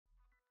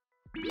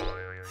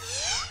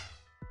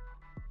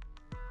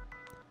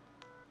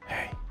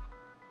Hey,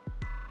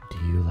 do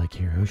you like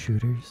hero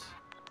shooters?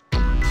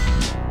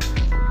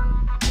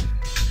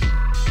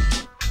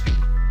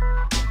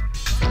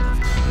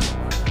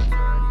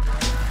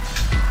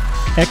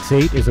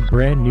 X8 is a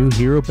brand new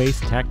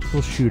hero-based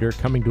tactical shooter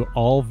coming to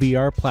all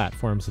VR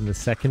platforms in the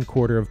second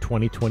quarter of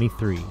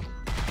 2023.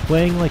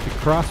 Playing like a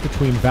cross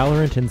between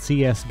Valorant and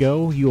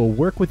CSGO, you will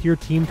work with your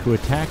team to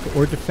attack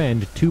or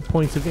defend 2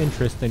 points of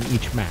interest in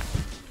each map.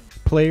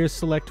 Players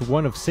select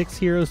one of 6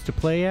 heroes to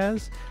play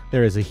as.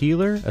 There is a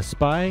healer, a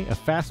spy, a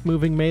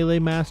fast-moving melee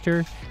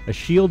master, a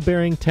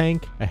shield-bearing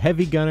tank, a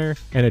heavy gunner,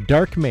 and a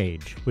dark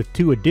mage, with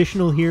 2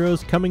 additional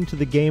heroes coming to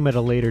the game at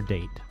a later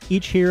date.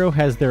 Each hero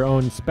has their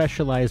own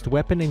specialized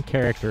weapon and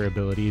character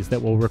abilities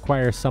that will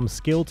require some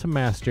skill to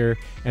master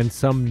and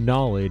some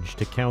knowledge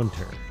to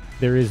counter.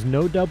 There is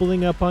no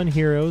doubling up on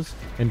heroes,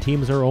 and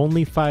teams are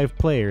only 5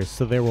 players,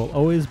 so there will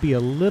always be a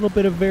little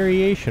bit of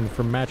variation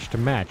from match to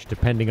match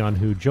depending on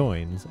who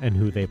joins and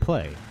who they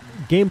play.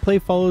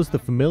 Gameplay follows the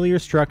familiar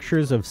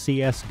structures of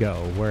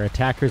CSGO, where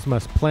attackers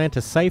must plant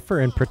a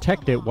cipher and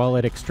protect it while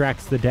it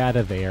extracts the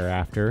data they are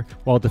after,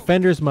 while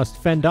defenders must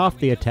fend off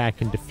the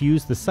attack and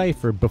defuse the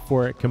cipher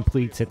before it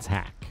completes its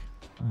hack.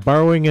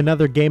 Borrowing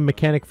another game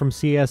mechanic from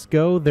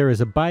CSGO, there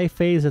is a buy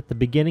phase at the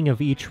beginning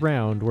of each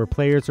round where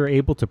players are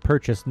able to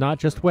purchase not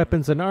just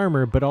weapons and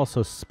armor, but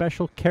also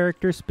special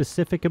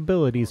character-specific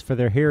abilities for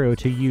their hero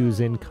to use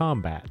in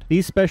combat.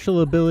 These special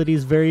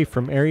abilities vary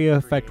from area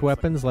effect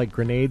weapons like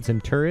grenades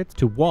and turrets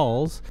to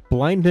walls,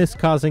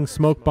 blindness-causing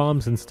smoke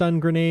bombs and stun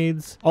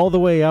grenades, all the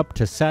way up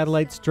to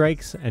satellite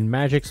strikes and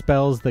magic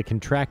spells that can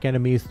track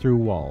enemies through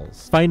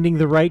walls. Finding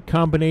the right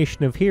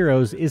combination of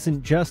heroes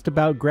isn't just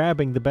about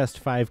grabbing the best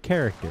 5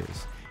 characters.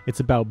 It's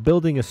about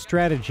building a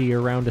strategy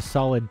around a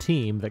solid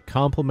team that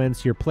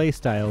complements your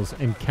playstyles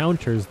and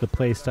counters the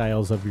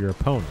playstyles of your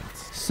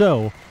opponents.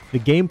 So, the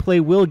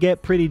gameplay will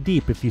get pretty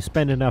deep if you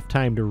spend enough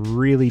time to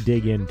really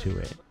dig into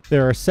it.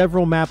 There are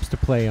several maps to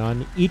play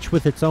on, each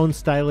with its own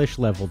stylish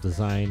level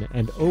design,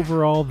 and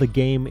overall the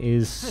game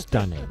is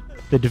stunning.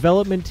 The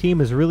development team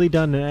has really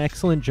done an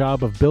excellent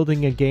job of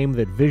building a game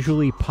that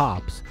visually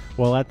pops,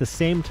 while at the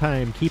same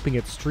time keeping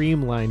it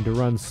streamlined to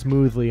run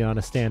smoothly on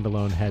a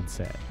standalone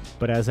headset.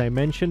 But as I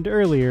mentioned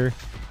earlier,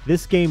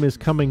 this game is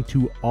coming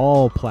to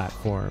all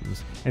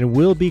platforms and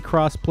will be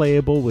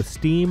cross-playable with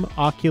Steam,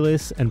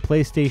 Oculus, and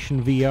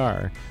PlayStation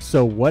VR.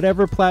 So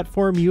whatever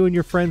platform you and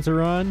your friends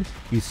are on,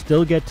 you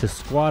still get to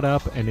squad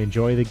up and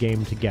enjoy the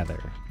game together.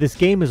 This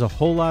game is a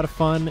whole lot of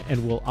fun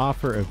and will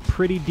offer a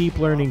pretty deep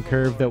learning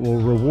curve that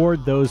will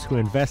reward those who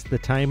invest the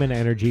time and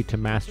energy to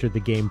master the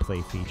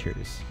gameplay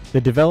features. The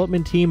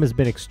development team has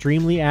been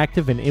extremely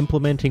active in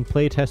implementing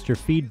playtester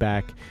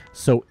feedback,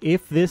 so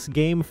if this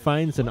game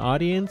finds an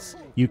audience,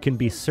 you can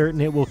be certain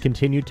it will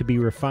continue to be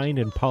refined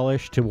and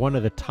polished to one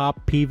of the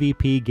top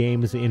PvP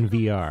games in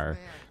VR.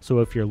 So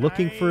if you're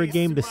looking for a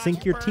game to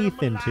sink your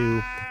teeth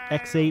into,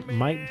 X8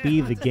 might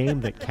be the game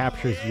that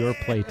captures your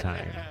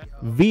playtime.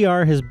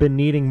 VR has been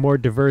needing more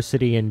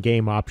diversity in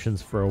game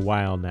options for a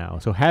while now,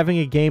 so having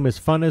a game as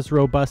fun as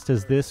robust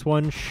as this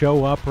one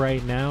show up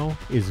right now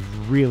is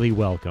really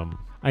welcome.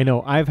 I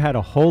know I've had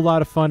a whole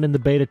lot of fun in the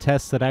beta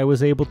tests that I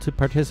was able to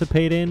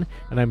participate in,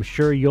 and I'm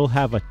sure you'll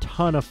have a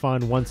ton of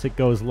fun once it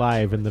goes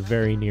live in the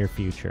very near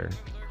future.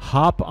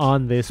 Hop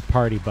on this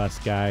party bus,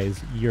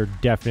 guys. You're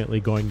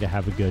definitely going to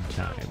have a good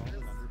time.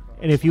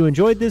 And if you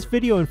enjoyed this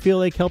video and feel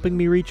like helping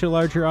me reach a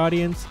larger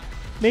audience,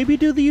 maybe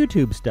do the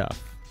YouTube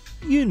stuff.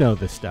 You know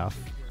the stuff.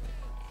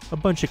 A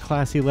bunch of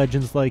classy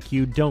legends like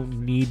you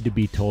don't need to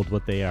be told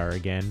what they are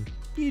again.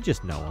 You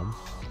just know them.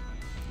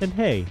 And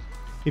hey,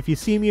 if you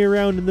see me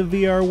around in the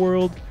VR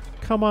world,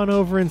 come on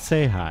over and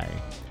say hi.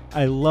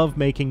 I love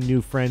making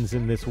new friends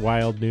in this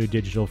wild new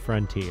digital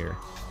frontier.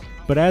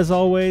 But as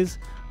always,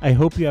 I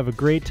hope you have a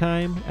great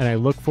time, and I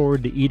look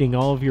forward to eating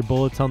all of your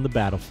bullets on the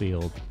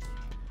battlefield.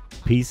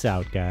 Peace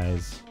out,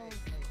 guys.